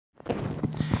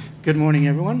Good morning,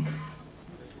 everyone.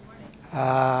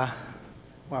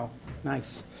 Wow,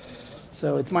 nice.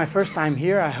 So it's my first time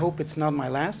here. I hope it's not my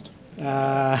last.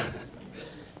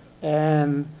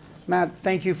 And Matt,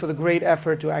 thank you for the great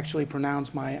effort to actually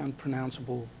pronounce my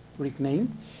unpronounceable Greek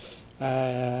name.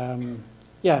 I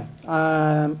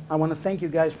want to thank you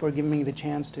guys for giving me the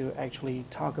chance to actually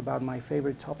talk about my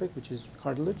favorite topic, which is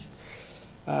cartilage.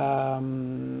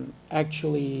 Actually,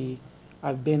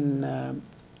 I've been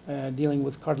dealing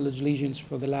with cartilage lesions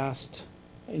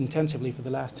intensively for the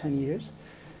last 10 years,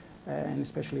 and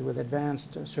especially with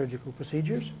advanced surgical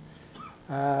procedures.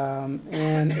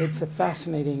 And it's a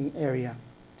fascinating area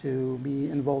to be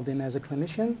involved in as a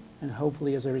clinician and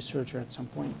hopefully as a researcher at some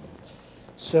point.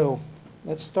 So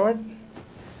let's start.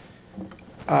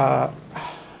 I'm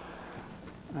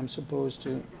supposed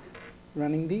to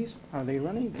running these. Are they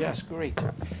running? Yes, great.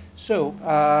 So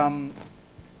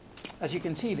as you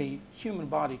can see, the human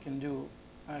body can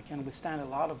withstand a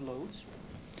lot of loads,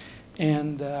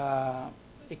 and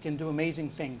it can do amazing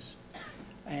things.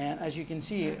 And as you can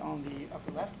see on the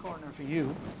upper left corner for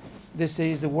you, this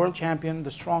is the world champion, the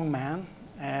strong man,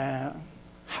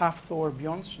 Hafthor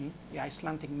Bjornsson, the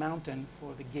Icelandic mountain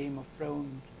for the Game of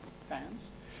Thrones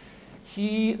fans.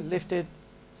 He lifted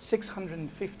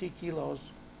 650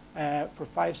 kilos for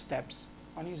 5 steps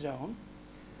on his own.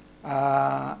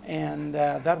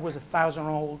 That was a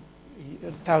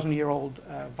 1,000-year-old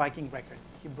Viking record.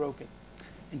 He broke it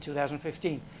in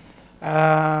 2015.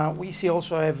 We see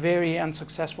also a very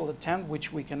unsuccessful attempt,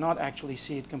 which we cannot actually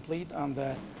see it complete on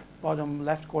the bottom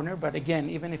left corner. But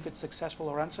again, even if it's successful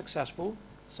or unsuccessful,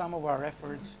 some of our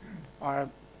efforts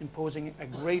are imposing a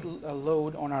great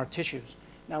load on our tissues.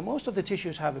 Now, most of the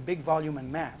tissues have a big volume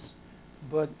and mass,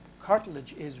 but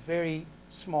cartilage is very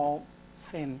small,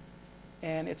 thin,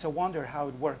 and it's a wonder how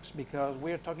it works, because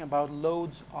we're talking about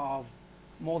loads of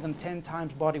more than 10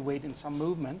 times body weight in some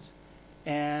movements,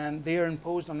 and they are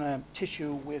imposed on a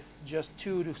tissue with just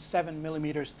 2 to 7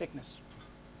 millimeters thickness.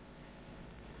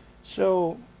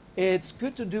 So it's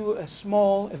good to do a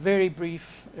very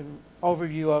brief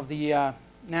overview of the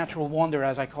natural wonder,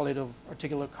 as I call it, of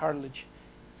articular cartilage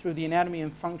through the anatomy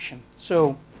and function.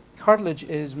 So cartilage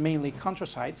is mainly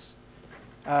chondrocytes,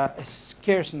 a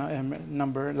scarce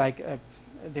number,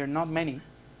 there are not many,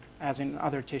 as in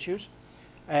other tissues,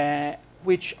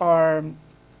 which are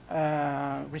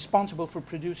responsible for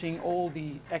producing all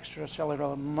the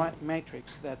extracellular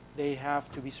matrix that they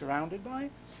have to be surrounded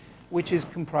by, which is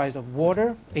comprised of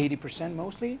water, 80%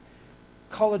 mostly,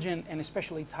 collagen, and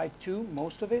especially type 2,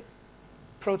 most of it,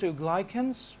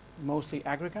 proteoglycans, mostly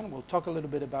aggrecan. We'll talk a little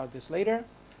bit about this later,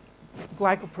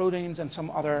 glycoproteins and some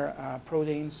other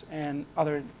proteins and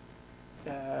other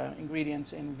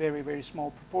ingredients in very, very small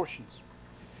proportions.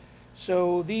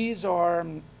 So these are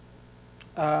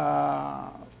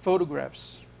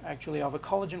photographs actually of a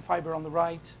collagen fiber on the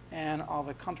right and of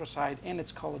a chondrocyte and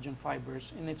its collagen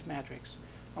fibers in its matrix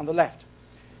on the left.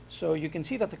 So you can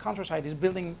see that the chondrocyte is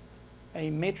building a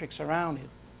matrix around it,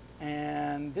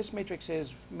 and this matrix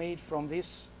is made from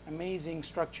this amazing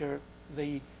structure,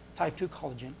 the type 2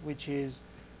 collagen, which is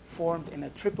formed in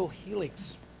a triple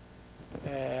helix.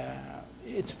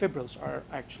 Its fibrils are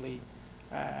actually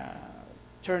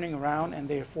turning around, and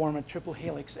they form a triple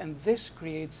helix, and this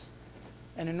creates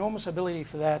an enormous ability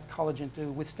for that collagen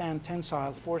to withstand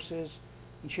tensile forces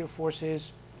and shear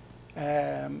forces,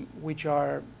 which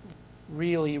are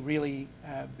really, really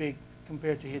big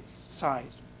compared to its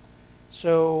size.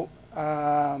 So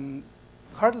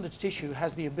cartilage tissue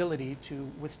has the ability to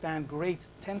withstand great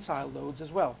tensile loads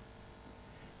as well.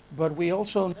 But we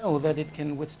also know that it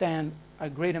can withstand a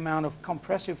great amount of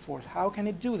compressive force. How can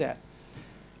it do that?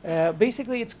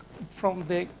 Basically, it's from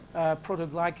the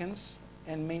proteoglycans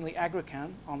and mainly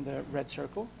aggrecan on the red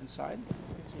circle inside. You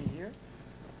can see here.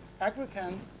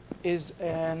 Aggrecan is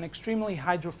an extremely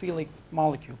hydrophilic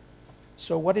molecule.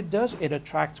 So what it does, it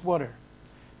attracts water.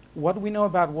 What we know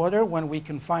about water, when we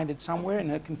can find it somewhere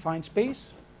in a confined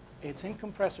space, it's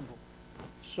incompressible.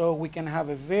 So we can have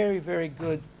a very, very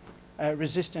good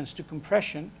resistance to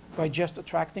compression by just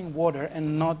attracting water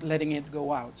and not letting it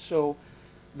go out. So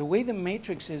the way the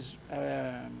matrix is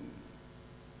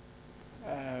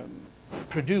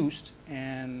produced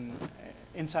and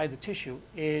inside the tissue,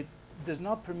 it does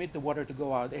not permit the water to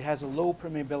go out. It has a low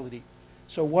permeability.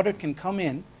 So water can come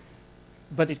in,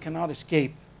 but it cannot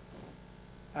escape.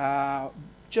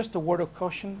 Just a word of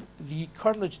caution, the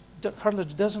cartilage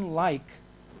doesn't like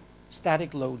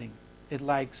static loading. It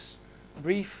likes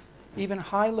brief, even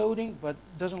high loading, but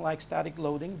doesn't like static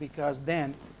loading, because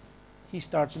then he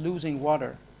starts losing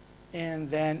water,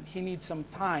 and then he needs some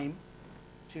time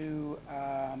to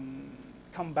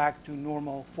come back to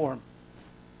normal form.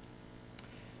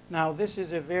 Now, this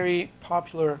is a very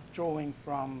popular drawing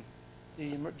from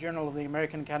the Journal of the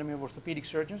American Academy of Orthopedic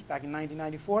Surgeons back in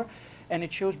 1994, and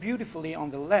it shows beautifully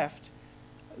on the left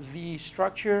the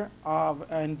structure of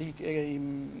and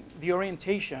the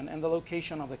orientation and the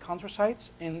location of the chondrocytes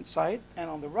inside, and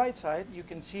on the right side you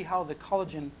can see how the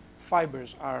collagen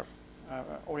fibers are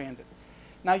oriented.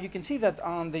 Now you can see that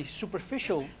on the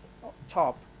superficial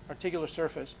top articular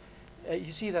surface,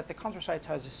 you see that the chondrocytes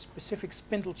has a specific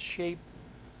spindle shape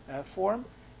form,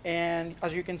 and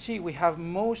as you can see we have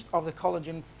most of the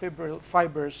collagen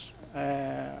fibers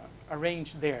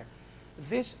arranged there.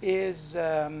 This is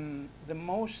the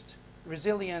most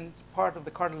resilient part of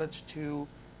the cartilage to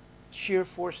shear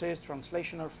forces,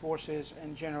 translational forces,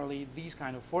 and generally these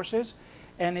kind of forces,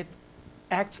 and it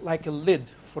acts like a lid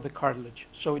for the cartilage,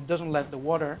 so it doesn't let the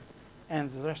water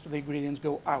and the rest of the ingredients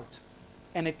go out,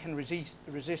 and it can resist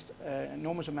an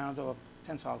enormous amount of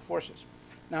tensile forces.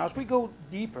 Now as we go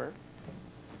deeper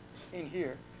in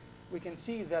here, we can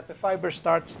see that the fiber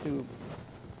starts to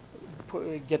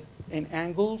get in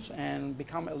angles and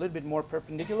become a little bit more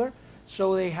perpendicular,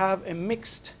 so they have a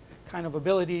mixed kind of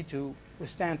ability to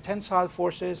withstand tensile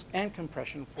forces and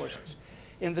compression forces.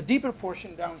 In the deeper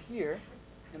portion down here,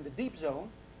 in the deep zone,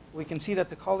 we can see that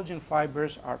the collagen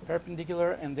fibers are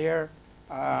perpendicular, and they're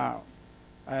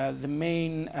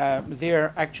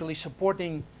they're actually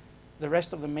supporting the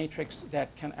rest of the matrix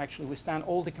that can actually withstand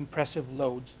all the compressive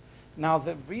loads. Now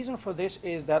the reason for this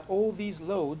is that all these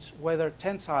loads, whether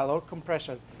tensile or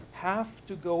compressive, have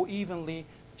to go evenly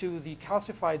to the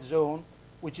calcified zone,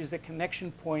 which is the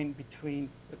connection point between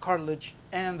the cartilage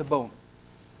and the bone.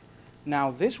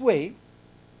 Now this way,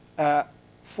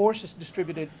 force is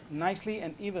distributed nicely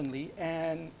and evenly,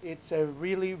 and it's a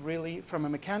really, from a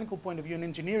mechanical point of view, an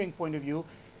engineering point of view,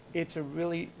 it's a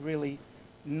really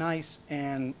nice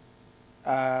and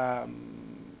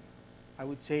I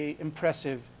would say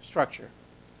impressive structure.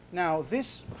 Now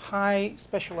this high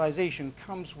specialization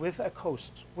comes with a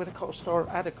cost or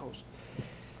at a cost.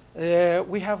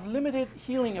 We have limited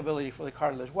healing ability for the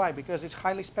cartilage. Why? Because it's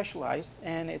highly specialized,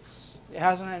 and it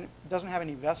doesn't have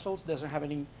any vessels, doesn't have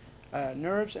any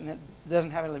nerves, and it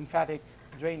doesn't have a lymphatic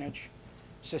drainage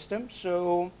system.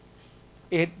 So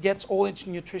it gets all its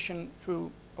nutrition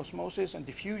through osmosis and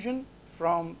diffusion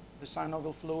from the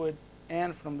synovial fluid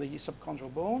and from the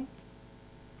subchondral bone.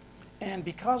 And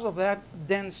because of that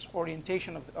dense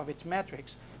orientation of its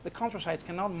matrix, the chondrocytes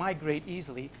cannot migrate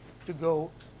easily to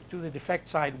go to the defect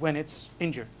side when it's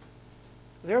injured.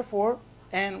 Therefore,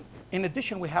 and in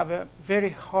addition, we have a very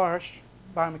harsh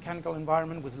biomechanical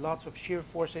environment with lots of shear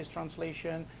forces,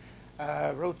 translation,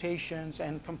 rotations,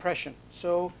 and compression.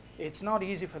 So it's not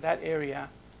easy for that area,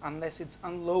 unless it's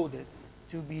unloaded,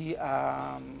 to be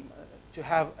to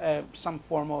have some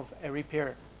form of a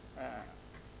repair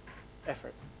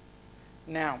effort.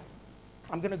 Now,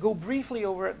 I'm going to go briefly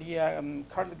over the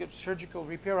cartilage surgical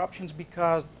repair options,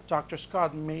 because Dr.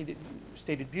 Scott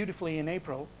stated beautifully in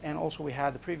April, and also we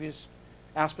had the previous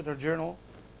Aspetar journal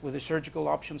with the surgical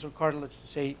options of cartilage to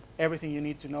say everything you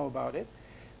need to know about it.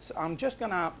 So I'm just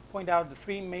going to point out the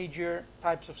three major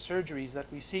types of surgeries that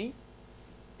we see.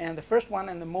 And the first one,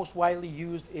 and the most widely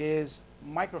used, is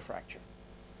microfracture.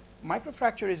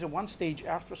 Microfracture is a one-stage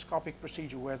arthroscopic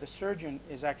procedure where the surgeon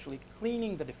is actually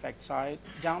cleaning the defect side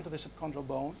down to the subchondral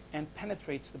bone and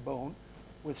penetrates the bone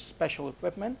with special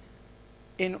equipment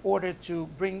in order to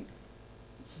bring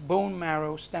bone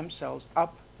marrow stem cells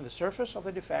up to the surface of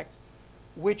the defect,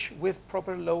 which with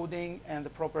proper loading and the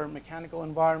proper mechanical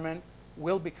environment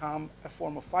will become a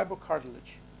form of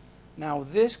fibrocartilage. Now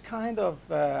this kind of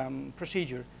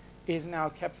procedure is now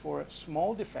kept for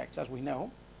small defects, as we know,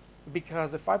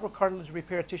 because the fibrocartilage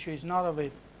repair tissue is not of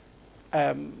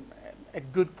a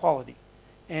good quality.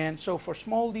 And so for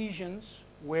small lesions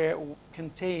where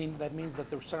contained, that means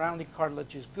that the surrounding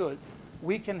cartilage is good,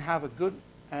 we can have a good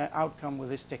outcome with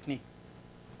this technique.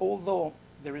 Although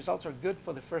the results are good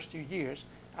for the first 2 years,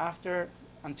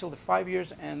 until the 5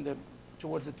 years and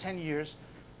towards the 10 years,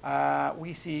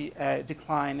 we see a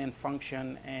decline in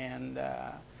function and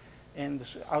the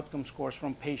outcome scores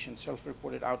from patients,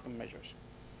 self-reported outcome measures.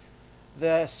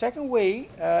 The second way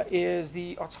is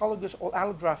the autologous or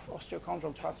allograft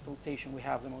osteochondral transplantation. We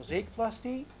have the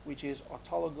mosaicplasty, which is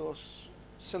autologous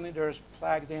cylinders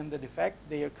plugged in the defect.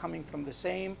 They are coming from the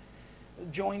same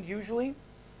joint usually,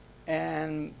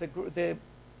 and the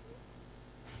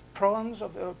pros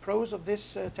of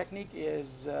this technique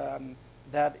is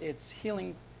that it's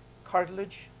healing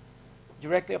cartilage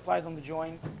directly applied on the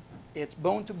joint. It's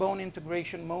bone-to-bone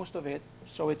integration, most of it,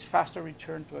 so it's faster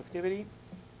return to activity.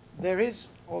 There is,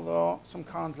 although, some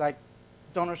cons like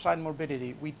donor side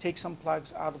morbidity. We take some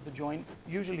plugs out of the joint,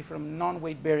 usually from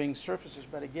non-weight bearing surfaces,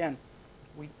 but again,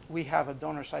 we have a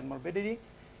donor side morbidity,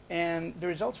 and the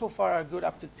results so far are good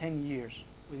up to 10 years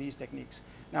with these techniques.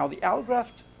 Now, the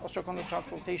allograft osteochondral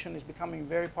transplantation is becoming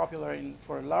very popular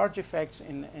for large effects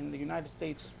in the United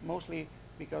States, mostly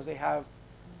because they have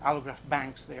allograft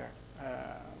banks there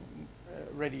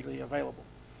readily available.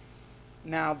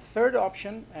 Now, the third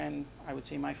option, and I would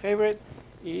say my favorite,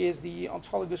 is the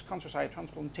autologous chondrocyte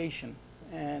transplantation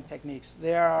techniques.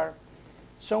 There are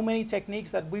so many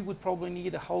techniques that we would probably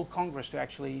need a whole Congress to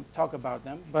actually talk about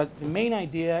them, but the main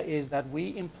idea is that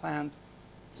we implant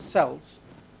cells,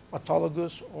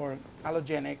 autologous or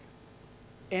allogenic,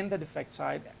 in the defect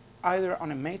side, either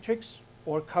on a matrix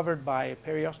or covered by a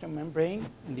periosteal membrane.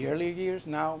 In the earlier years,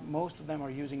 now most of them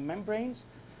are using membranes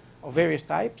of various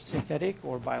types, synthetic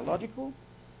or biological.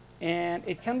 And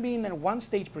it can be in a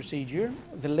one-stage procedure.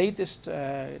 The latest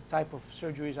type of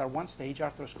surgeries are one-stage,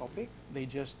 arthroscopic. They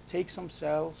just take some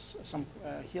cells, some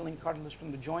healing cartilage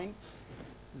from the joint.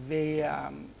 They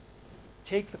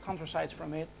take the chondrocytes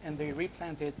from it, and they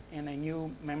replant it in a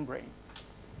new membrane.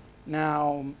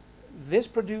 Now, this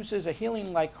produces a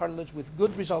healing-like cartilage with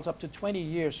good results up to 20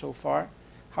 years so far.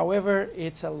 However,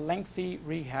 it's a lengthy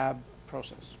rehab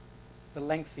process, the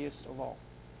lengthiest of all.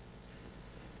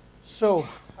 So,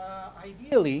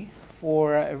 ideally,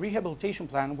 for a rehabilitation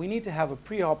plan, we need to have a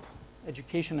pre-op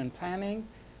education and planning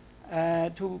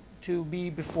to be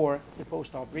before the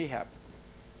post-op rehab.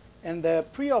 And the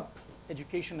pre-op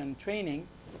education and training,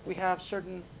 we have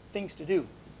certain things to do.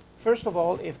 First of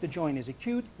all, if the joint is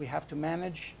acute, we have to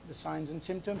manage the signs and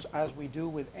symptoms as we do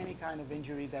with any kind of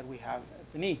injury that we have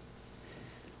at the knee.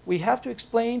 We have to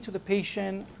explain to the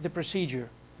patient the procedure,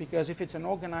 because if it's an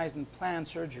organized and planned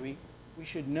surgery, we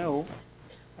should know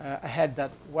ahead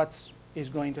that what is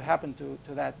going to happen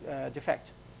to that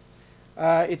defect.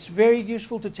 It's very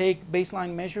useful to take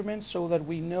baseline measurements so that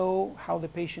we know how the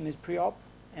patient is pre-op,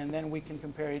 and then we can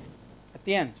compare it at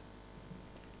the end.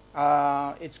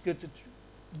 It's good to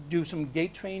do some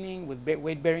gait training with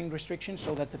weight-bearing restrictions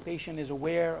so that the patient is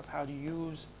aware of how to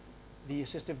use the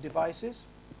assistive devices.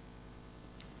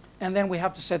 And then we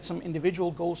have to set some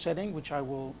individual goal setting, which I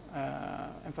will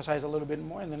emphasize a little bit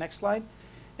more in the next slide,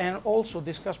 and also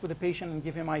discuss with the patient and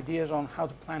give him ideas on how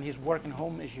to plan his work and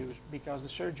home issues, because the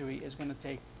surgery is going to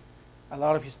take a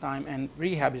lot of his time, and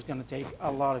rehab is going to take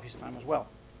a lot of his time as well.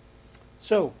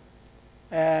 So,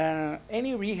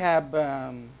 any rehab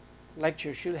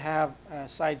lecture should have a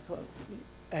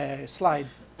slide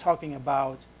talking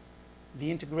about the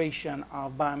integration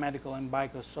of biomedical and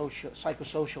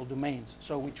psychosocial domains.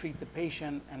 So we treat the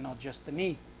patient and not just the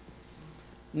knee.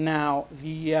 Now,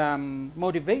 the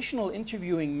motivational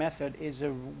interviewing method is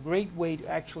a great way to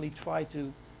actually try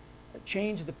to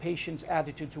change the patient's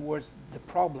attitude towards the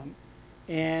problem.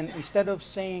 And instead of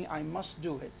saying, I must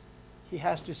do it, he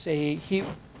has to say, he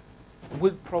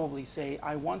would probably say,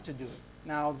 I want to do it.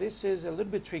 Now, this is a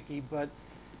little bit tricky, but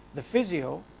the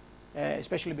physio,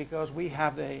 especially because we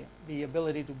have the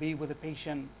ability to be with the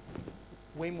patient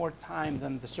way more time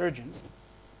than the surgeons,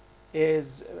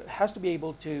 has to be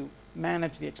able to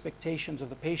manage the expectations of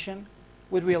the patient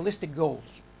with realistic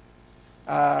goals.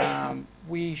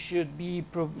 We should be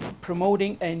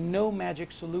promoting a no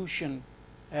magic solution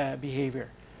behavior.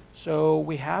 So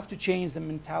we have to change the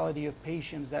mentality of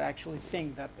patients that actually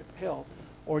think that a pill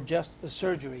or just a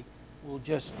surgery will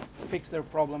just fix their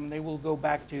problem. They will go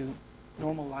back to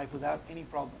normal life without any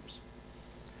problems.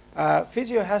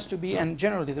 Physio has to be, and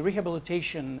generally the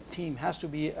rehabilitation team has to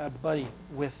be a buddy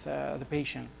with the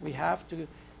patient. We have to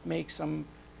make some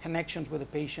connections with the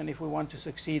patient if we want to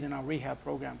succeed in our rehab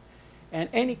program. And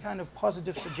any kind of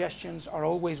positive suggestions are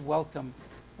always welcome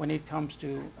when it comes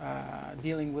to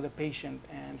dealing with a patient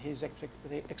and his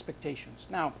expectations.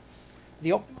 Now,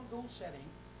 the optimal goal setting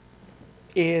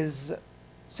is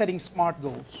setting SMART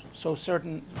goals. So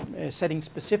setting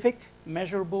specific,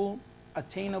 measurable,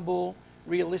 attainable,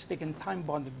 realistic, and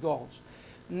time-bonded goals.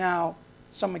 Now,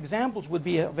 some examples would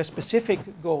be of a specific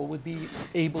goal would be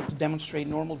able to demonstrate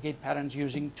normal gait patterns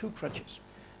using 2 crutches.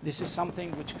 This is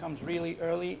something which comes really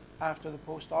early after the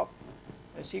post-op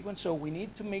sequence, so we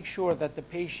need to make sure that the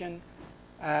patient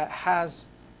has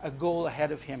a goal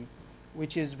ahead of him,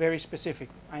 which is very specific.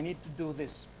 I need to do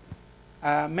this.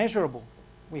 Measurable.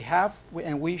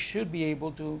 We should be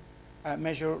able to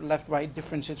measure left-right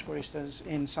differences, for instance,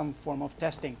 in some form of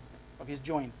testing of his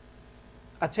joint.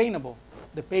 Attainable.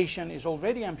 The patient is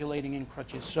already ambulating in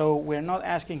crutches, so we're not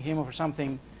asking him for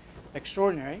something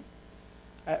extraordinary.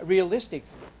 Realistic.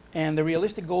 And the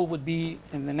realistic goal would be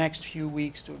in the next few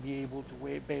weeks to be able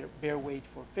to bear weight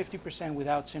for 50%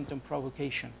 without symptom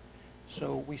provocation.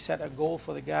 So we set a goal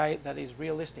for the guy that is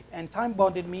realistic. And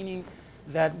time-bounded meaning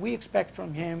that we expect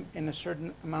from him in a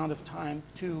certain amount of time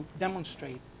to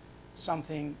demonstrate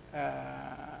something,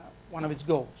 one of its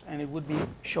goals. And it would be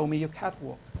show me your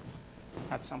catwalk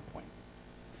at some point.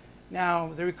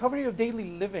 Now, the recovery of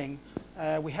daily living,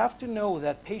 we have to know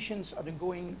that patients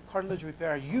undergoing cartilage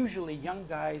repair are usually young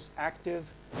guys,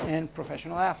 active, and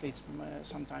professional athletes,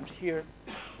 sometimes here,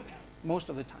 most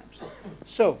of the times.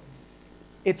 So,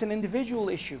 it's an individual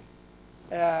issue.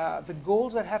 The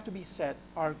goals that have to be set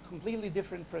are completely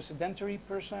different for a sedentary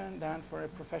person than for a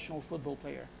professional football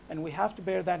player. And we have to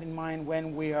bear that in mind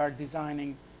when we are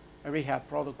designing a rehab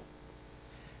protocol.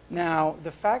 Now,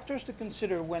 the factors to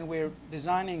consider when we're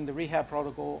designing the rehab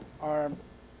protocol are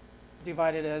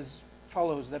divided as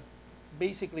follows. That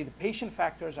basically the patient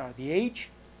factors are the age.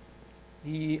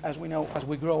 As we know, as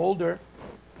we grow older,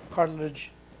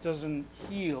 cartilage doesn't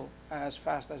heal as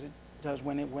fast as it does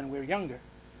when we're younger.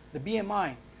 The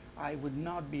BMI, I would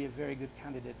not be a very good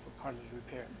candidate for cartilage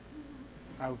repair.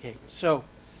 Okay, so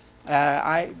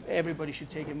everybody should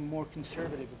take a more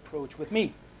conservative approach with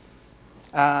me.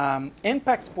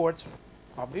 Impact sports,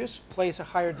 obvious, place a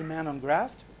higher demand on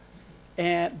graft.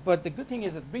 But the good thing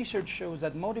is that research shows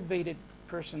that motivated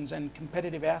persons and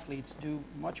competitive athletes do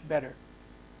much better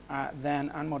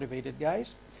than unmotivated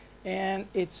guys. And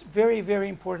it's very, very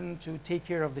important to take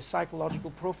care of the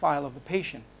psychological profile of the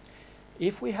patient.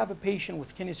 If we have a patient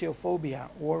with kinesiophobia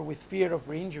or with fear of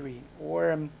re-injury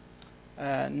or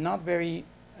not very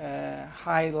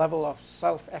high level of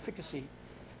self-efficacy,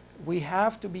 we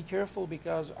have to be careful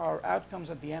because our outcomes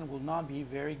at the end will not be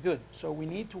very good. So we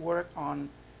need to work on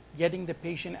getting the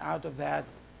patient out of that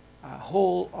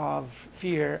hole of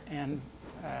fear and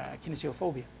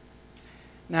kinesiophobia.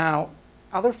 Now,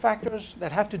 other factors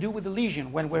that have to do with the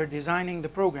lesion when we're designing the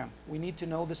program. We need to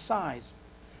know the size.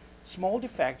 Small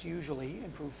defects usually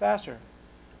improve faster.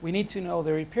 We need to know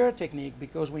the repair technique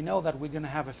because we know that we're going to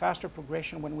have a faster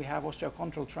progression when we have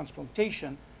osteochondral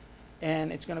transplantation,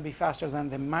 and it's going to be faster than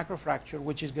the macrofracture,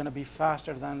 which is going to be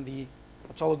faster than the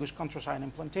autologous chondrocyte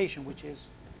implantation, which is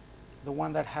the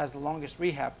one that has the longest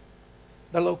rehab.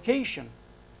 The location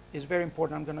is very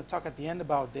important. I'm going to talk at the end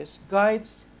about this.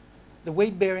 Guides the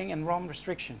weight bearing and ROM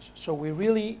restrictions. So we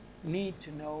really need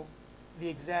to know the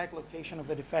exact location of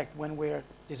the defect when we're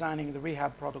designing the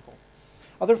rehab protocol.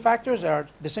 Other factors are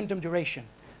the symptom duration.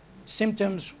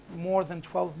 Symptoms more than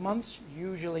 12 months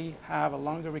usually have a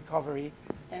longer recovery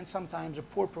and sometimes a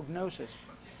poor prognosis.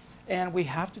 And we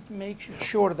have to make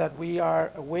sure that we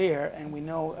are aware and we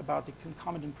know about the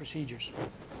concomitant procedures.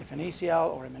 If an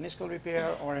ACL or a meniscal repair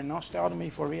or an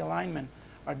osteotomy for realignment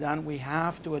are done, we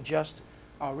have to adjust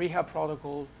our rehab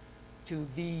protocol to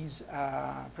these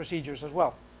procedures as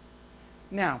well.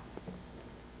 Now,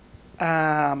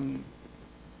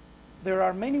 there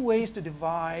are many ways to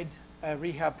divide a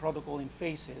rehab protocol in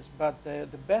phases, but the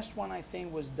best one I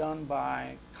think was done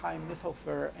by Kai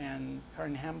Mithofer and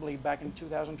Karen Hambley back in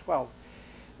 2012.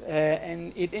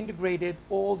 And it integrated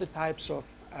all the types of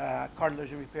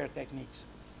cartilage repair techniques.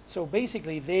 So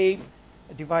basically they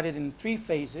divided in 3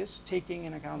 phases, taking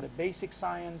into account the basic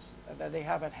science that they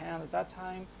have at hand at that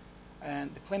time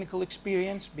and the clinical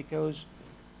experience, because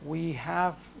we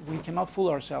cannot fool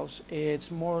ourselves.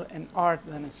 It's more an art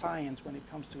than a science when it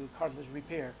comes to cartilage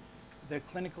repair. The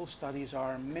clinical studies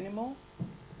are minimal,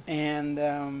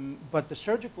 and but the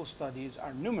surgical studies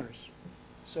are numerous.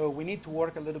 So we need to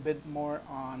work a little bit more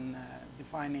on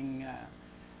defining,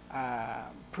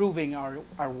 proving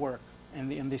our work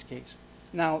in this case.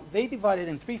 Now, they divided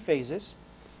in 3 phases.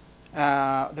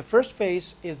 The first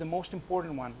phase is the most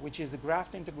important one, which is the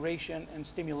graft integration and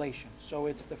stimulation. So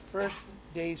it's the first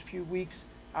days, few weeks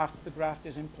after the graft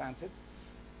is implanted.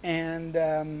 And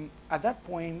at that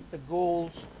point, the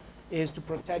goals is to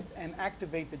protect and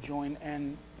activate the joint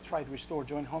and try to restore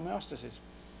joint homeostasis.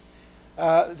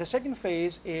 The second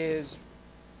phase is,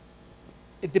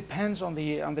 it depends on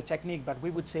the technique, but we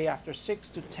would say after 6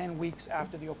 to 10 weeks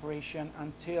after the operation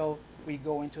until we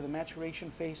go into the maturation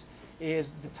phase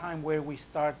is the time where we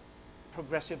start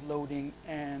progressive loading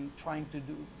and trying to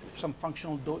do some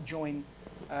functional joint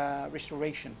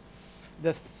restoration.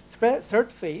 The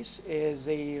third phase is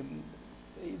the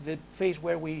phase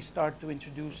where we start to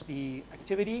introduce the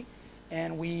activity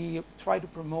and we try to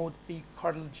promote the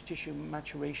cartilage tissue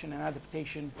maturation and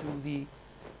adaptation to the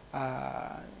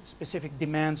specific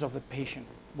demands of the patient,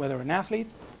 whether an athlete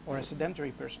or a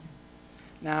sedentary person.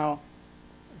 Now,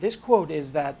 this quote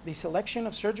is that the selection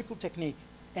of surgical technique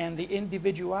and the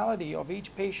individuality of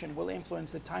each patient will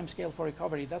influence the time scale for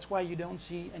recovery. That's why you don't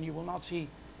see, and you will not see,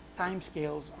 time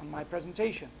scales on my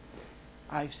presentation.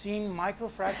 I've seen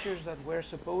microfractures that were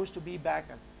supposed to be back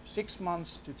at 6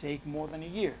 months to take more than a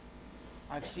year.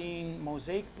 I've seen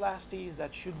mosaic plasties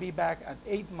that should be back at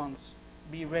 8 months,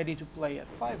 be ready to play at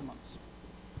 5 months.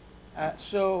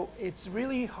 So it's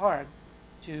really hard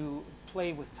to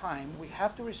play with time. We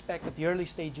have to respect at the early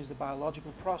stages the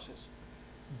biological process.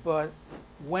 But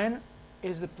when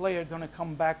is the player going to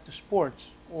come back to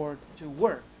sports or to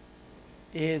work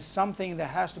is something that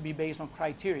has to be based on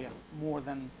criteria more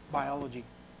than biology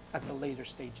at the later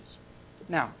stages.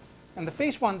 Now, in the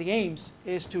phase 1, the aims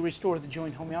is to restore the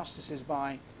joint homeostasis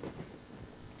by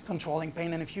controlling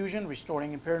pain and effusion,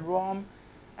 restoring impaired ROM,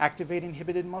 activate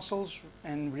inhibited muscles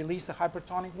and release the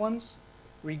hypertonic ones,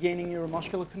 regaining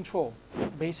neuromuscular control.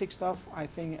 Basic stuff, I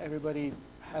think everybody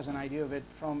has an idea of it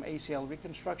from ACL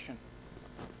reconstruction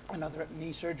and other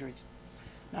knee surgeries.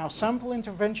 Now, sample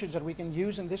interventions that we can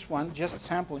use in this one, just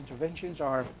sample interventions,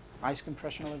 are ice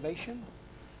compression elevation,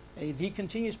 the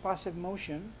continuous passive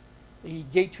motion, the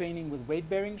gait training with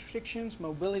weight-bearing restrictions,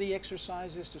 mobility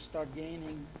exercises to start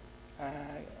gaining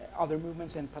other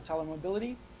movements and patellar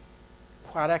mobility,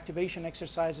 quad activation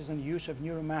exercises and use of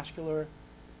neuromuscular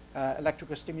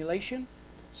electrical stimulation,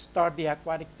 start the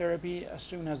aquatic therapy as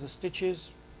soon as the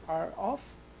stitches are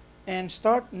off, and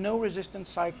start no resistance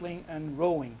cycling and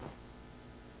rowing.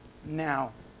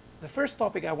 Now, the first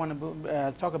topic I want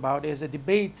to talk about is a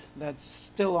debate that's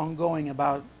still ongoing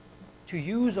about to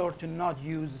use or to not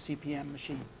use the CPM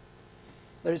machine.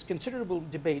 There is considerable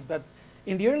debate, but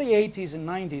in the early 80s and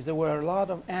 90s, there were a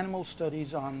lot of animal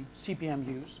studies on CPM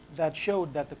use that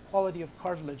showed that the quality of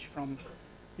cartilage from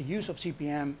the use of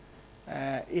CPM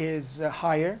is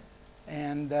higher,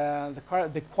 and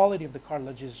the quality of the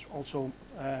cartilage is also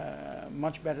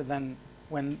much better than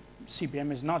when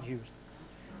CPM is not used.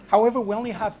 However, we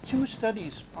only have 2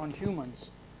 studies on humans,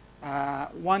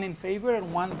 one in favor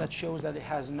and one that shows that it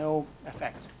has no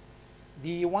effect.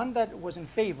 The one that was in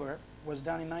favor was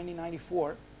done in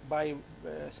 1994 by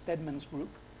Stedman's group,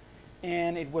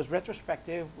 and it was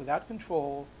retrospective, without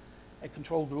control, a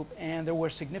control group, and there were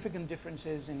significant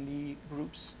differences in the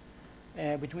groups,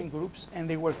 between groups, and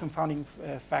they were confounding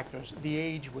factors. The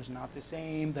age was not the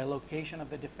same, the location of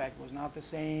the defect was not the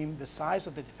same, the size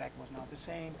of the defect was not the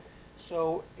same,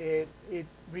 so it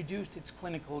reduced its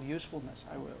clinical usefulness,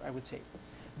 I would say.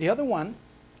 The other one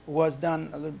was done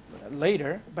a little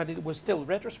later, but it was still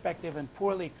retrospective and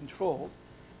poorly controlled,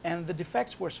 and the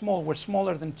defects were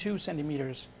smaller than 2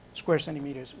 centimeters, square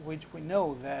centimeters, which we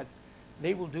know that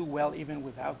they will do well even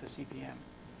without the CPM.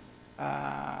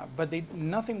 But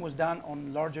nothing was done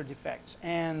on larger defects.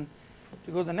 And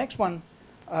to go to the next one,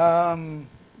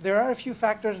 there are a few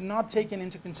factors not taken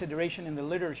into consideration in the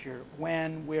literature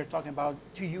when we're talking about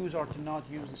to use or to not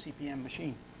use the CPM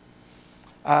machine.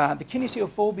 The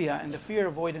kinesiophobia and the fear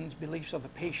avoidance beliefs of the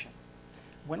patient.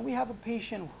 When we have a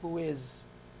patient who is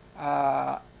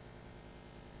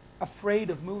afraid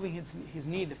of moving his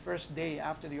knee the first day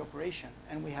after the operation,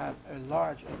 and we have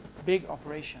a big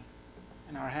operation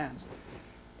in our hands,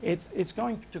 it's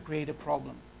going to create a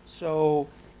problem. So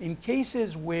in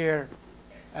cases where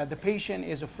the patient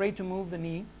is afraid to move the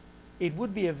knee, it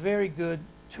would be a very good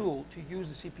tool to use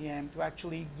the CPM to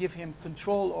actually give him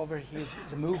control over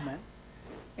the movement,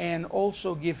 and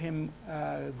also give him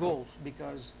goals,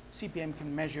 because CPM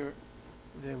can measure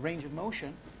the range of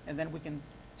motion, and then we can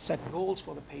set goals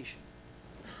for the patient.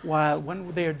 While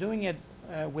when they're doing it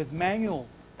with manual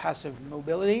passive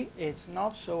mobility, it's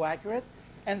not so accurate,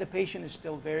 and the patient is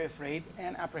still very afraid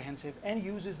and apprehensive and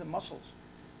uses the muscles.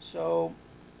 So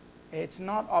it's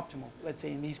not optimal, let's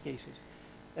say, in these cases.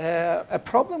 A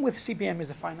problem with CPM is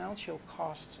the financial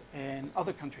cost in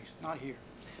other countries, not here.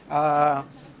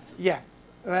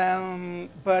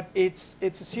 But it's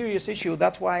a serious issue.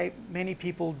 That's why many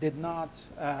people did not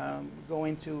go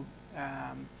into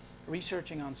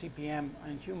researching on CPM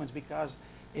in humans, because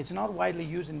it's not widely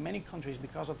used in many countries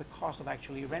because of the cost of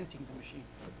actually renting the machine.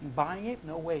 And buying it,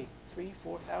 no way.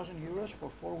 3,000–4,000 euros for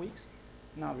 4 weeks?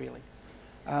 Not really.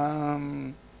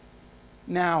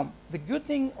 Now, the good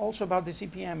thing also about the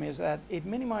CPM is that it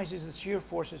minimizes the shear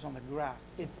forces on the graft.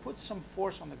 It puts some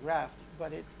force on the graft,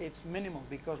 but it's minimal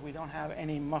because we don't have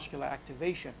any muscular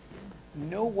activation.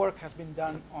 No work has been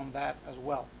done on that as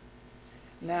well.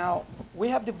 Now, we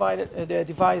have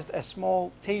devised a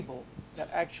small table that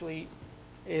actually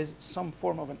is some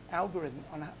form of an algorithm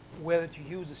on whether to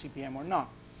use the CPM or not.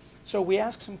 So we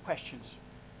ask some questions.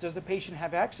 Does the patient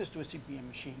have access to a CPM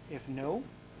machine? If no,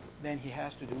 then he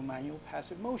has to do manual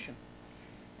passive motion.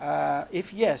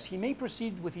 If yes, he may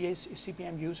proceed with the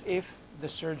CPM use if the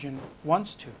surgeon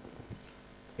wants to.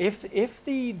 If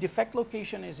the defect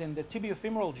location is in the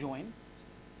tibiofemoral joint,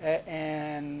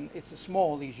 and it's a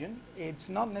small lesion, it's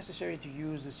not necessary to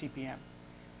use the CPM,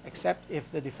 except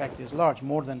if the defect is large,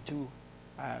 more than 2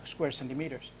 square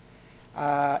centimeters.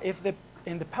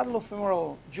 In the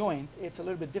patellofemoral joint, it's a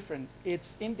little bit different.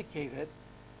 It's indicated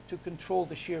to control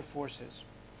the shear forces.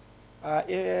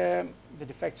 The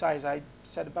defect size, I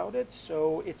said about it,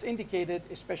 so it's indicated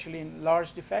especially in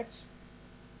large defects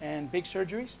and big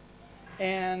surgeries.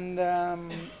 And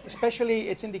especially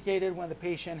it's indicated when the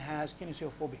patient has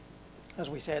kinesiophobia, as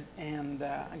we said, and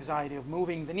anxiety of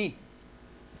moving the knee.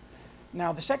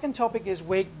 Now, the second topic is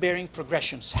weight-bearing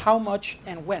progressions. How much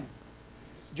and when?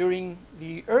 During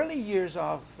the early years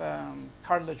of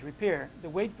cartilage repair, the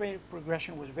weight-bearing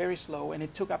progression was very slow, and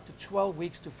it took up to 12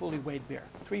 weeks to fully weight-bear,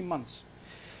 3 months.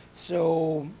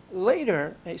 So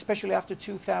later, especially after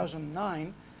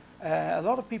 2009, a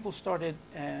lot of people started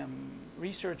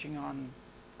researching on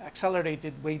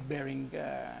accelerated weight-bearing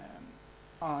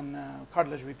on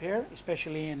cartilage repair,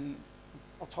 especially in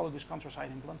autologous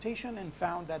chondrocyte implantation, and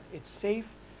found that it's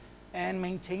safe and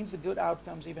maintains the good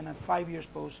outcomes even at 5 years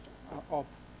post-op.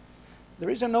 There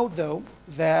is a note, though,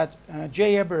 that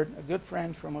Jay Ebert, a good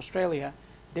friend from Australia,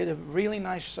 did a really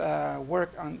nice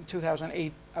work on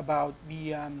 2008 about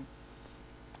the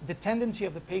tendency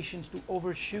of the patients to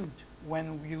overshoot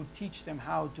when you teach them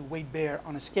how to weight bear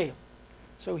on a scale.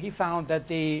 So he found that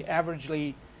they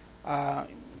averagely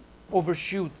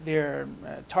overshoot their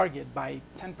target by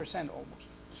 10% almost.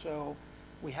 So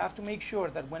we have to make sure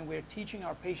that when we're teaching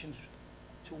our patients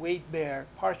to weight bear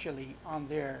partially on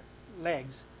their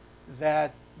legs,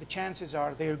 that the chances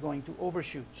are they're going to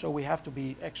overshoot. So we have to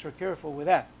be extra careful with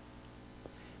that.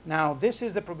 Now, this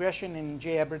is the progression in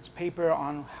Jay Ebert's paper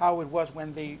on how it was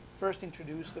when they first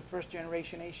introduced the first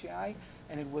generation ACI,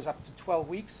 and it was up to 12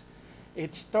 weeks.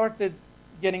 It started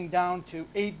getting down to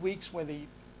 8 weeks with the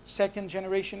second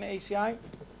generation ACI,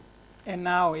 and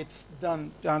now it's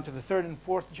down to the third and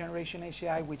fourth generation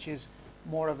ACI, which is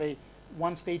more of a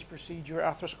one-stage procedure,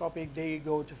 arthroscopic. They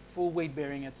go to full weight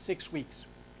bearing at 6 weeks,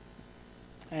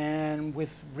 and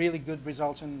with really good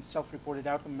results in self-reported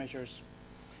outcome measures.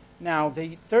 Now,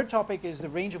 the third topic is the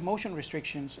range of motion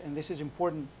restrictions, and this is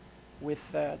important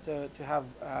with, to have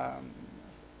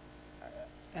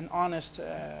an honest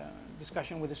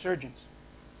discussion with the surgeons.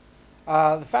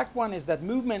 The fact one is that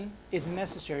movement is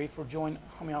necessary for joint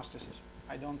homeostasis.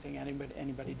 I don't think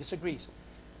anybody disagrees.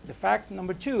 The fact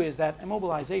number two is that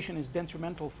immobilization is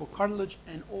detrimental for cartilage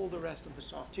and all the rest of the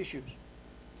soft tissues.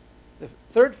 The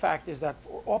third fact is that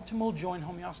for optimal joint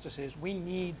homeostasis, we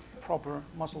need proper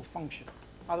muscle function.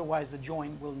 Otherwise, the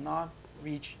joint will not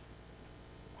reach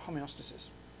homeostasis.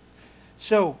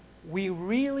 So we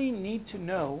really need to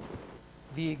know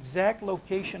the exact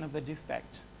location of the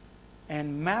defect,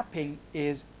 and mapping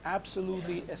is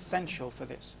absolutely essential for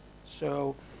this.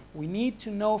 So we need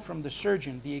to know from the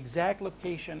surgeon the exact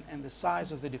location and the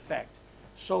size of the defect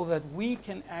so that we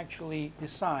can actually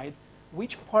decide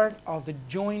which part of the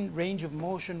joint range of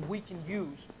motion we can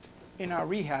use in our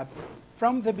rehab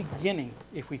from the beginning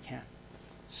if we can.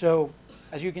 So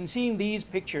as you can see in these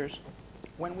pictures,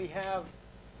 when we have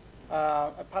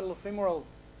a patellofemoral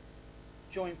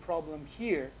joint problem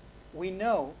here, we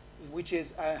know, which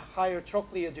is a higher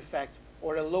trochlea defect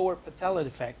or a lower patella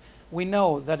defect, we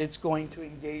know that it's going to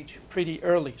engage pretty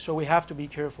early. So we have to be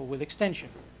careful with extension.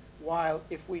 While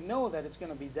if we know that it's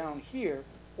going to be down here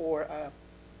or a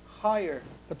higher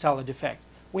patella defect,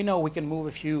 we know we can move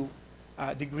a few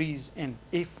degrees in.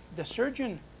 If the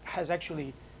surgeon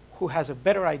who has a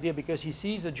better idea because he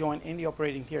sees the joint in the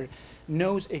operating theater,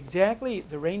 knows exactly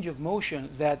the range of motion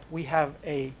that we have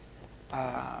a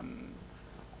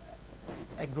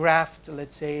graft,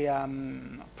 let's say,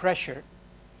 pressure,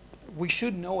 we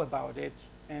should know about it,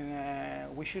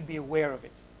 and we should be aware of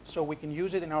it so we can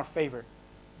use it in our favor.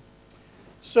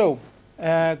 So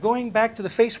going back to the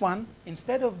phase one,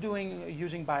 instead of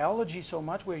using biology so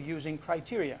much, we're using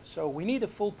criteria. So we need a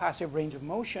full passive range of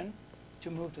motion to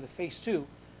move to the phase two.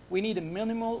 We need a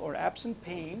minimal or absent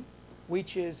pain,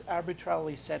 which is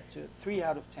arbitrarily set to 3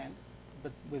 out of 10,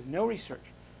 but with no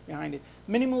research behind it.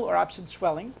 Minimal or absent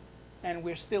swelling, and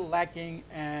we're still lacking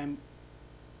a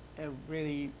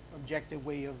really objective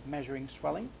way of measuring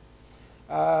swelling.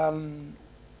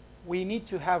 We need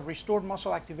to have restored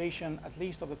muscle activation, at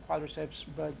least of the quadriceps,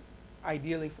 but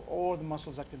ideally for all the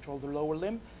muscles that control the lower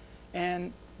limb,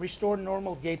 and restored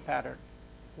normal gait pattern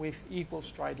with equal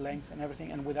stride length and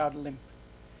everything, and without a limp.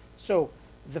 So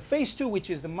the phase two, which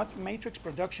is the matrix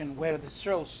production, where the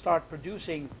cells start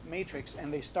producing matrix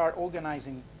and they start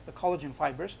organizing the collagen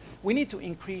fibers, we need to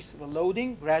increase the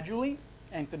loading gradually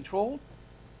and controlled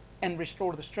and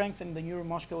restore the strength and the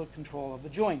neuromuscular control of the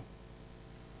joint.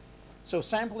 So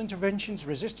sample interventions,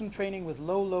 resistant training with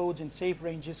low loads in safe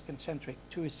ranges, concentric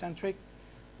to eccentric.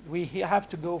 We have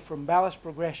to go from ballast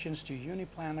progressions to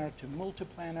uniplanar to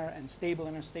multiplanar and stable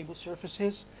and unstable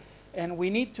surfaces. And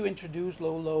we need to introduce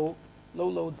low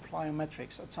load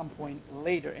plyometrics at some point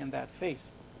later in that phase.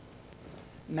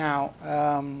 Now,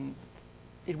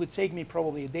 it would take me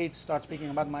probably a day to start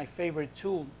speaking about my favorite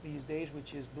tool these days,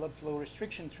 which is blood flow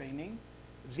restriction training.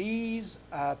 These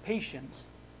patients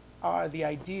are the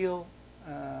ideal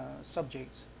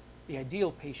subjects, the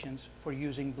ideal patients for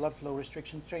using blood flow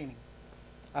restriction training.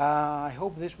 I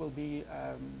hope this will be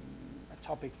a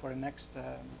topic for a next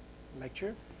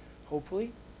lecture,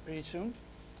 hopefully pretty soon.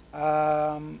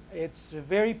 It's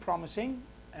very promising.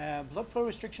 Blood flow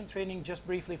restriction training, just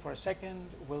briefly for a second,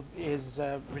 is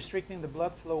restricting the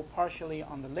blood flow partially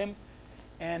on the limb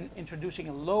and introducing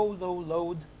a low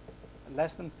load,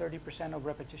 less than 30% of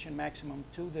repetition maximum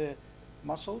to the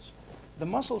muscles. The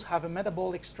muscles have a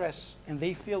metabolic stress and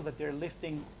they feel that they're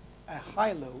lifting a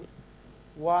high load,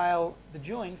 while the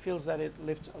joint feels that it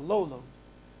lifts a low load.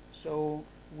 So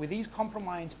with these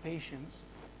compromised patients,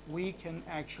 we can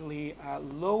actually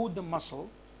load the muscle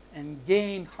and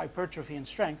gain hypertrophy and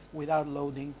strength without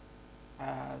loading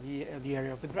the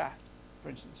area of the graft, for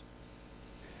instance.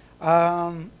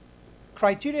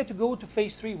 Criteria to go to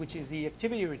phase 3, which is the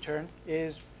activity return,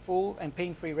 is full and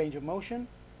pain-free range of motion,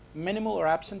 minimal or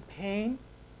absent pain,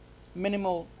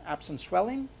 minimal absent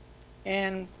swelling,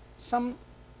 and some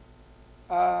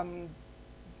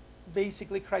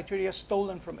basically criteria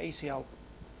stolen from ACL,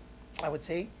 I would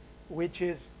say, which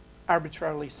is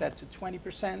arbitrarily set to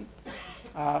 20%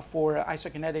 for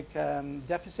isokinetic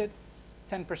deficit,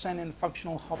 10% in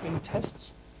functional hopping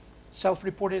tests,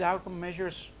 self-reported outcome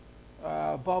measures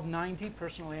above 90.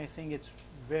 Personally, I think it's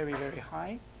very, very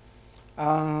high.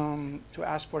 To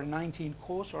ask for a 19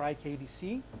 course or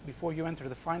IKDC before you enter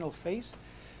the final phase,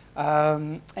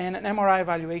 and an MRI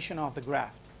evaluation of the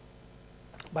graft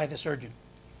by the surgeon.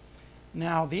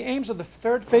 Now, the aims of the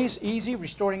third phase: easy,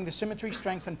 restoring the symmetry,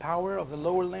 strength, and power of the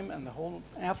lower limb and the whole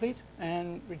athlete,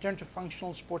 and return to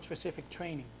functional sport-specific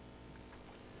training.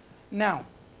 Now,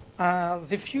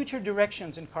 the future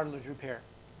directions in cartilage repair.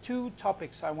 Two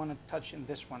topics I want to touch in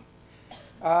this one.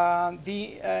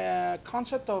 The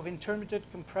concept of intermittent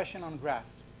compression on graft.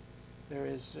 There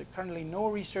is currently no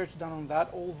research done on that,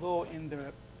 although in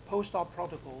the post-op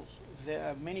protocols,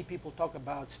 many people talk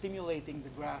about stimulating the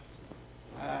graft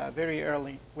very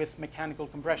early with mechanical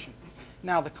compression.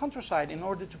 Now, the chondrocyte, in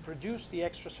order to produce the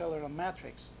extracellular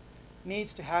matrix,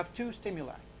 needs to have two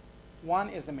stimuli. One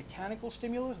is the mechanical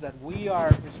stimulus that we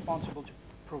are responsible to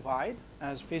provide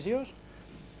as physios,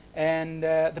 and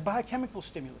the biochemical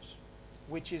stimulus,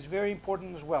 which is very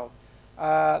important as well.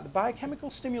 The biochemical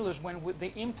stimulus, when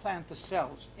they implant the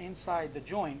cells inside the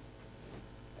joint,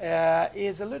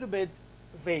 is a little bit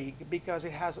vague because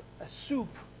it has a soup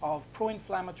of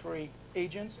pro-inflammatory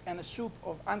agents and a soup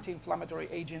of anti-inflammatory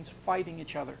agents fighting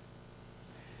each other.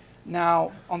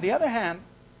 Now, on the other hand,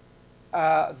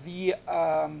 the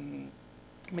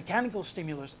mechanical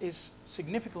stimulus is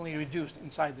significantly reduced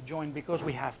inside the joint because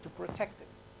we have to protect it.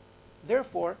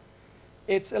 Therefore,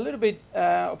 it's a little bit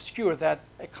obscure that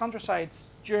a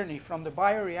chondrocyte's journey from the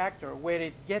bioreactor, where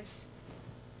it gets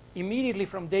immediately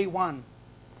from day one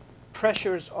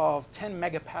pressures of 10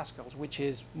 megapascals, which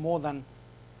is more than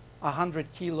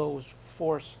 100 kilos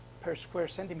force per square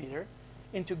centimeter,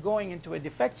 into going into a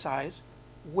defect size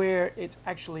where it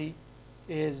actually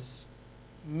is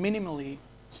minimally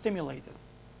stimulated.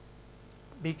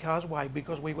 Because why?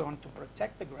 Because we want to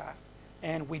protect the graft,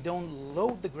 and we don't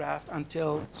load the graft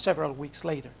until several weeks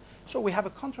later. So we have a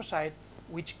chondrocyte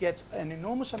which gets an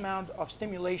enormous amount of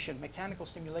stimulation, mechanical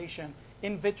stimulation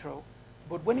in vitro,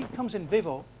 but when it comes in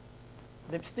vivo,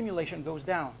 the stimulation goes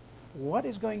down. What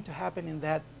is going to happen in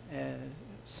that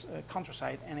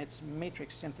chondrocyte and its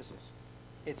matrix synthesis?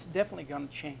 It's definitely going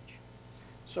to change.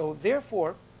 So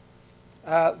therefore,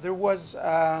 there was,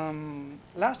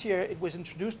 last year it was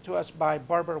introduced to us by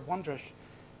Barbara Wondrush,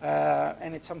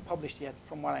 and it's unpublished yet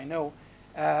from what I know,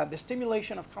 the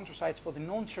stimulation of chondrocytes for the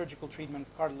non-surgical treatment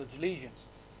of cartilage lesions.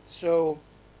 So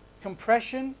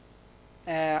compression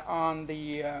on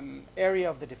the area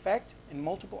of the defect in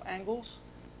multiple angles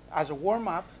as a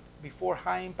warm-up before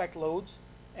high-impact loads,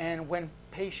 and when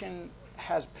patient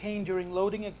has pain during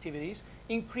loading activities,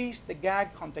 increase the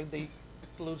GAG content, the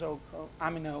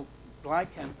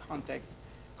glycosaminoglycan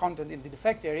content in the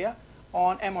defect area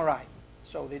on MRI.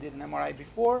 So they did an MRI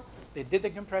before, they did the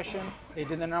compression, they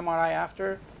did an MRI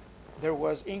after. There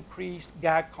was increased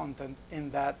GAG content in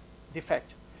that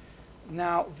defect.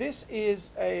 Now, this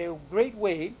is a great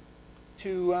way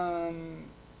to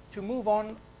move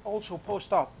on also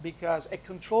post-op, because a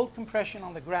controlled compression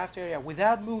on the graft area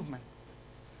without movement,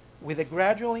 with a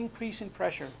gradual increase in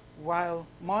pressure while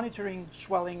monitoring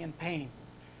swelling and pain,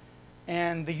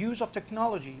 and the use of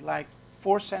technology like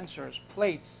force sensors,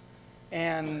 plates,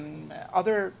 and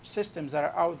other systems that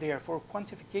are out there for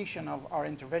quantification of our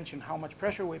intervention, how much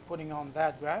pressure we're putting on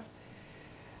that graft,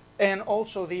 and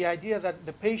also the idea that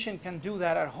the patient can do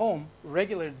that at home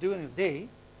regularly during the day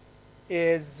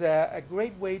is a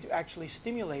great way to actually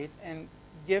stimulate and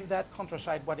give that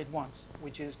chondrocyte what it wants,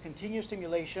 which is continuous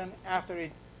stimulation after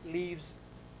it leaves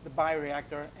the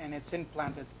bioreactor and it's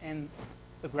implanted in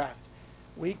the graft.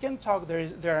 We can talk,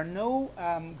 there are no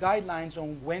guidelines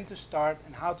on when to start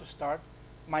and how to start.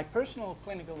 My personal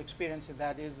clinical experience in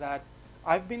that is that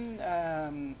I've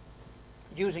been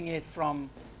using it from,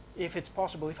 if it's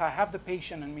possible, if I have the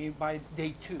patient and me by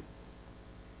day 2,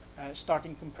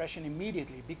 starting compression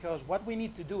immediately, because what we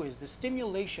need to do is the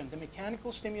stimulation, the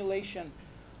mechanical stimulation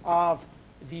of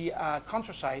the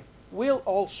chondrocyte will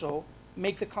also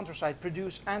make the chondrocyte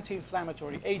produce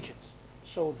anti-inflammatory agents.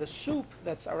 So the soup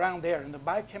that's around there and the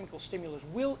biochemical stimulus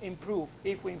will improve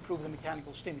if we improve the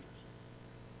mechanical stimulus.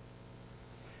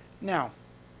 Now,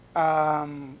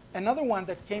 another one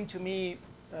that came to me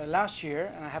last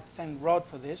year, and I have to thank Rod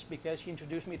for this because he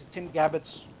introduced me to Tim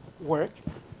Gabbett's work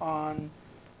on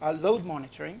load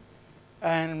monitoring,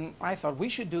 and I thought we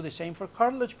should do the same for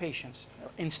cartilage patients.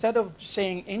 Instead of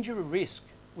saying injury risk,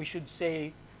 we should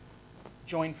say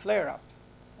joint flare-up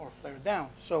or flare-down.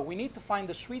 So we need to find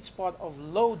the sweet spot of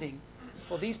loading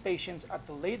for these patients at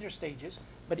the later stages,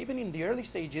 but even in the early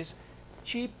stages,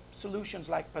 cheap solutions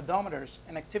like pedometers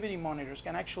and activity monitors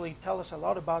can actually tell us a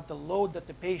lot about the load that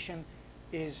the patient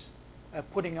is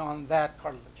putting on that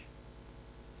cartilage.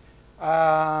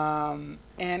 And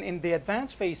in the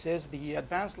advanced phases, the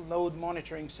advanced load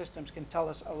monitoring systems can tell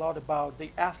us a lot about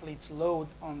the athlete's load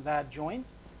on that joint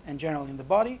and generally in the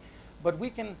body, but we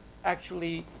can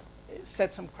actually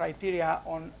set some criteria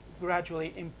on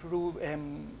gradually improve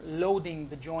loading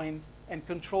the joint and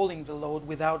controlling the load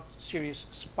without serious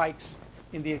spikes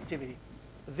in the activity.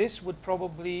 This would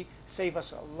probably save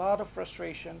us a lot of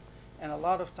frustration and a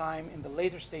lot of time in the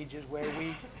later stages where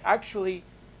we actually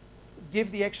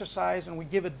give the exercise and we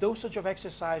give a dosage of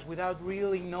exercise without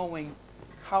really knowing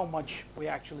how much we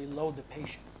actually load the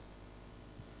patient.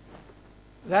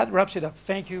 That wraps it up.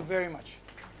 Thank you very much.